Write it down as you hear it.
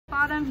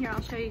some. Here,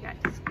 I'll show you guys.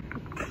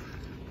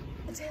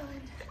 The tail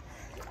end.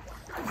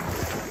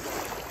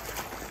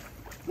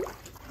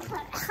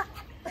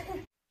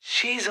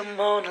 She's a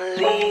Mona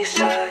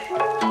Lisa.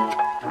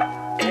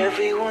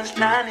 Everyone's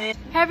lining.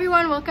 Hey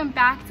everyone, welcome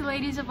back to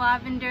Ladies of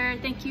Lavender.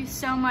 Thank you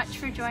so much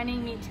for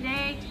joining me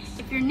today.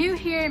 If you're new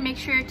here, make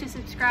sure to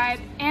subscribe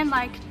and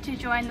like to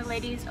join the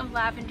Ladies of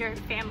Lavender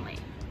family.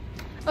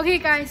 Okay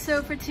guys,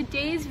 so for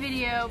today's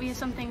video, we have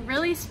something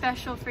really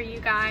special for you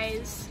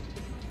guys.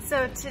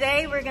 So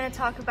today we're going to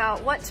talk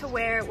about what to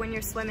wear when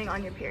you're swimming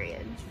on your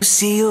period.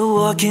 See you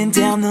walking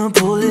down the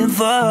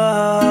boulevard.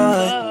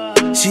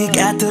 She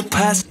got the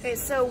pass. Okay,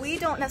 so we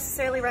don't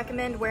necessarily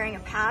recommend wearing a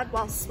pad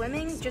while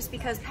swimming just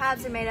because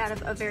pads are made out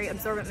of a very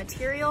absorbent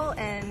material,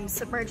 and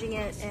submerging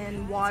it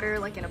in water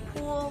like in a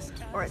pool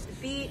or at the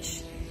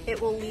beach,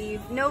 it will leave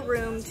no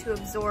room to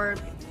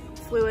absorb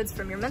fluids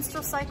from your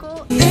menstrual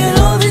cycle.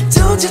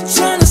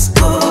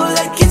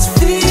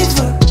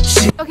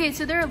 Okay,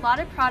 so there are a lot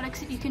of products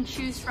that you can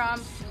choose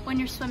from when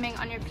you're swimming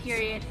on your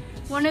period.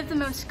 One of the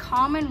most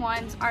common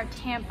ones are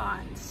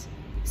tampons.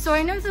 So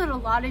I know that a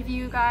lot of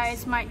you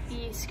guys might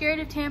be scared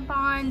of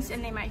tampons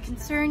and they might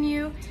concern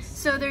you.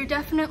 So there are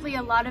definitely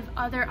a lot of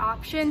other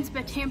options,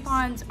 but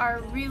tampons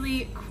are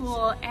really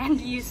cool and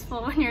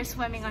useful when you're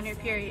swimming on your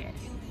period.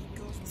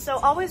 So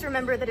always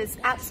remember that it's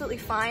absolutely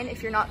fine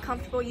if you're not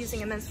comfortable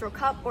using a menstrual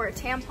cup or a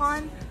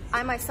tampon.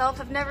 I myself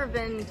have never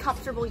been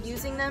comfortable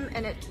using them,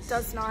 and it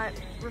does not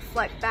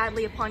reflect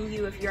badly upon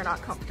you if you're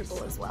not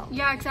comfortable as well.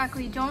 Yeah,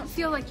 exactly. Don't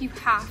feel like you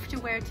have to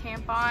wear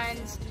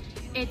tampons.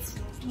 It's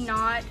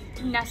not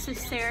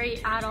necessary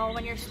at all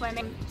when you're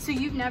swimming. So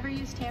you've never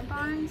used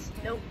tampons?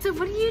 Nope. So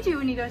what do you do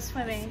when you go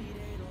swimming?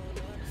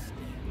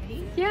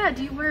 Me? Yeah,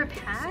 do you wear a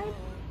pad?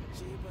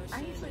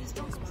 I usually just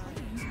don't go swimming.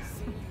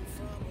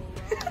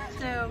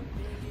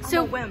 I'm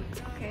a wimp,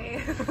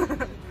 okay?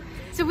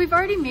 So we've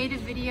already made a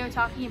video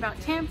talking about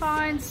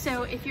tampons,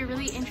 so if you're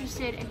really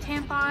interested in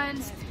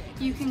tampons,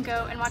 you can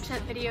go and watch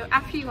that video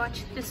after you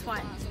watch this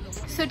one.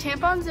 So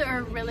tampons are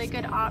a really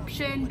good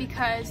option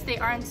because they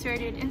are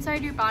inserted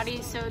inside your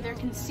body, so they're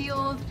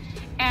concealed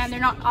and they're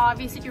not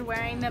obvious that you're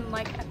wearing them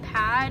like a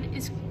pad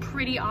is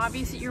pretty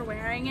obvious that you're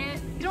wearing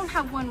it. We don't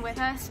have one with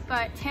us,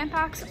 but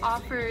Tampax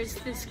offers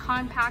this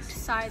compact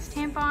size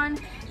tampon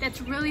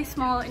that's really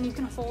small and you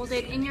can hold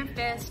it in your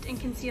fist and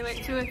conceal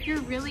it. So if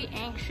you're really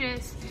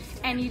anxious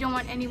and you don't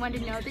want anyone to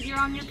know that you're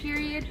on your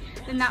period,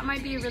 then that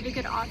might be a really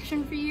good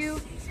option for you.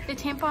 The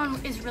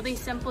tampon is really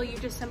simple. You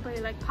just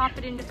simply like pop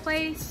it into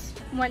place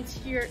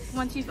once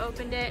you've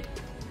opened it,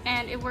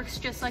 and it works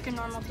just like a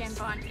normal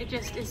tampon. It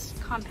just is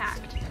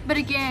compact. But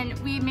again,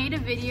 we made a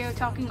video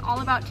talking all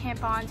about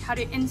tampons, how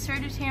to insert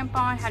a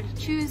tampon, how to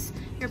choose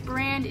your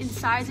brand and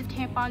size of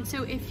tampon.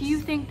 So if you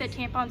think that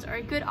tampons are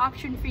a good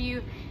option for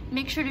you,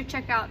 make sure to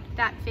check out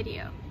that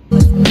video.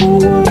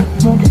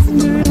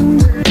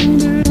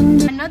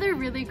 Another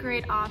really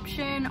great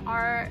option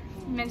are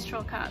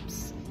menstrual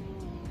cups.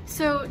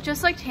 So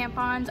just like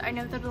tampons, I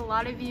know that a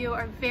lot of you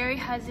are very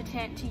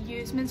hesitant to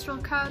use menstrual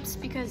cups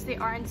because they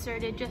are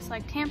inserted just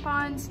like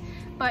tampons,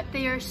 but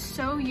they are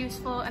so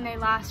useful and they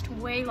last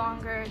way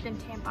longer than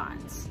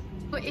tampons.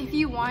 But if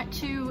you want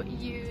to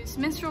use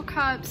menstrual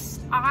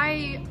cups,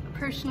 I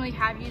personally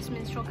have used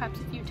menstrual cups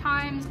a few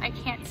times. I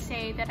can't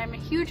say that I'm a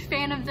huge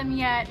fan of them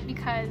yet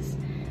because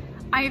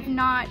I have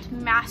not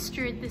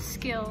mastered the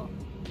skill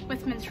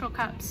with menstrual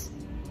cups,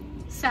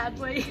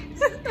 sadly.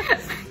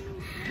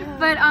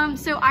 But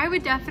so I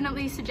would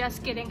definitely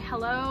suggest getting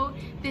Hello.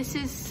 This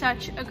is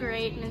such a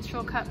great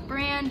menstrual cup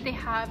brand. They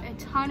have a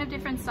ton of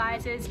different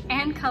sizes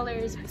and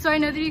colors. So I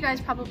know that you guys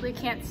probably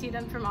can't see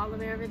them from all the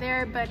way over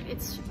there, but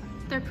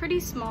they're pretty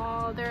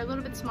small. They're a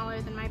little bit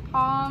smaller than my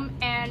palm,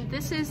 and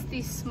this is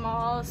the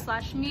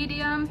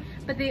small/medium,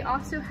 but they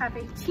also have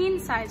a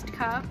teen-sized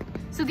cup.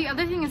 So the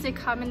other thing is they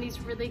come in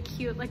these really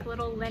cute like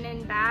little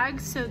linen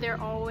bags, so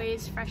they're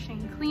always fresh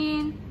and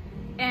clean.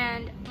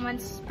 And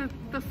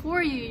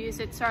before you use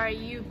it,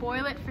 you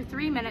boil it for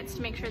 3 minutes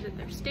to make sure that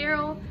they're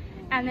sterile.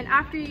 And then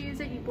after you use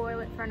it, you boil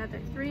it for another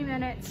 3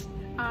 minutes.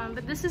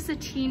 But this is a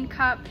teen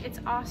cup.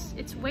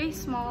 It's way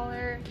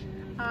smaller.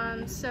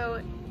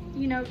 So,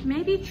 you know,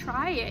 maybe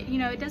try it. You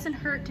know, it doesn't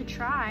hurt to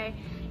try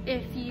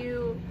if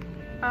you,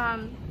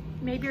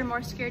 maybe you're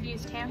more scared to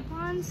use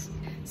tampons.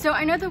 So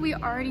I know that we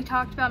already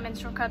talked about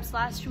menstrual cups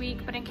last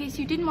week, but in case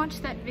you didn't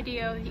watch that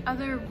video, the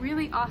other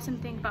really awesome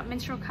thing about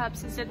menstrual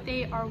cups is that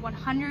they are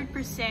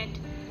 100%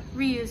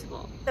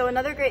 reusable. So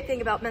another great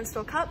thing about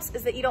menstrual cups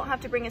is that you don't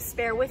have to bring a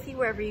spare with you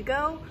wherever you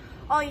go.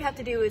 All you have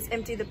to do is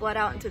empty the blood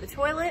out into the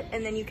toilet,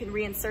 and then you can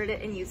reinsert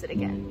it and use it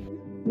again.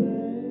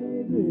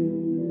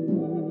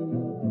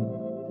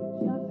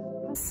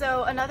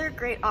 So another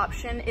great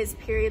option is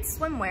period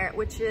swimwear,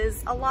 which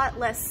is a lot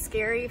less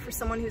scary for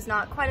someone who's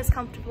not quite as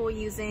comfortable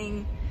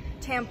using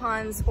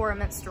tampons or a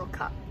menstrual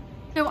cup.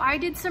 So I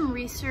did some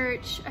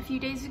research a few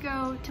days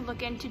ago to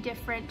look into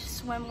different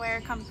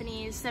swimwear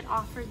companies that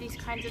offer these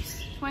kinds of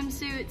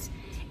swimsuits,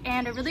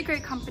 and a really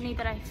great company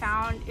that I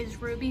found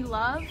is Ruby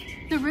Love.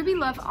 The Ruby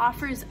Love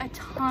offers a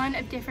ton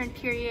of different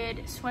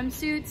period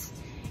swimsuits,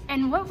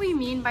 And what we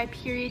mean by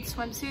period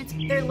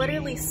swimsuits, they're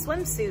literally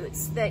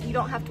swimsuits that you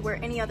don't have to wear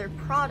any other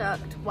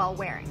product while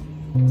wearing.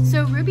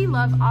 So Ruby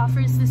Love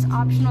offers this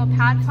optional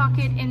pad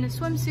pocket in the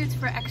swimsuits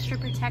for extra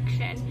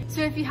protection. So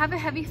if you have a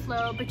heavy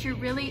flow but you're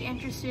really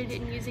interested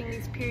in using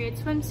these period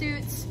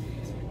swimsuits,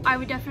 I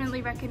would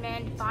definitely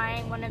recommend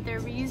buying one of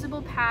their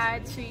reusable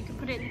pads so you can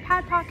put it in the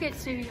pad pocket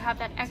so you have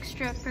that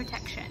extra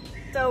protection.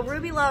 So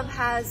Ruby Love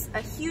has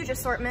a huge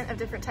assortment of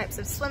different types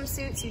of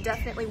swimsuits. You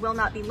definitely will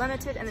not be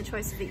limited in the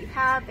choices that you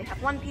have. They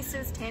have one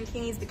pieces,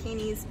 tankinis,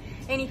 bikinis,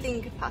 anything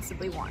you could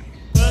possibly want.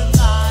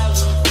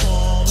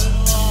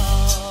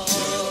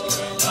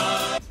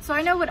 So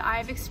I know what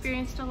I've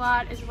experienced a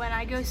lot is when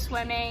I go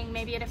swimming,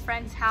 maybe at a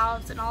friend's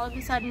house, and all of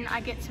a sudden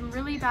I get some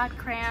really bad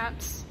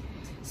cramps.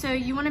 So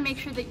you want to make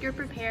sure that you're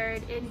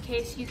prepared in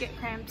case you get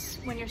cramps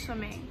when you're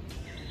swimming.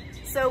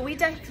 So we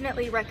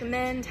definitely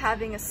recommend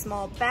having a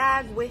small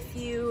bag with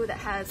you that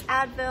has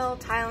Advil,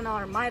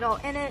 Tylenol, or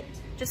Midol in it,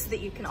 just so that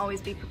you can always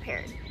be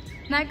prepared.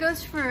 And that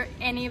goes for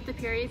any of the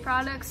period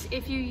products.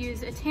 If you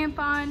use a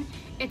tampon,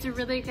 it's a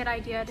really good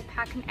idea to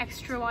pack an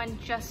extra one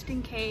just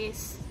in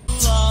case.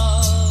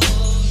 Love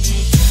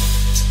me,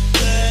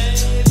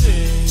 baby.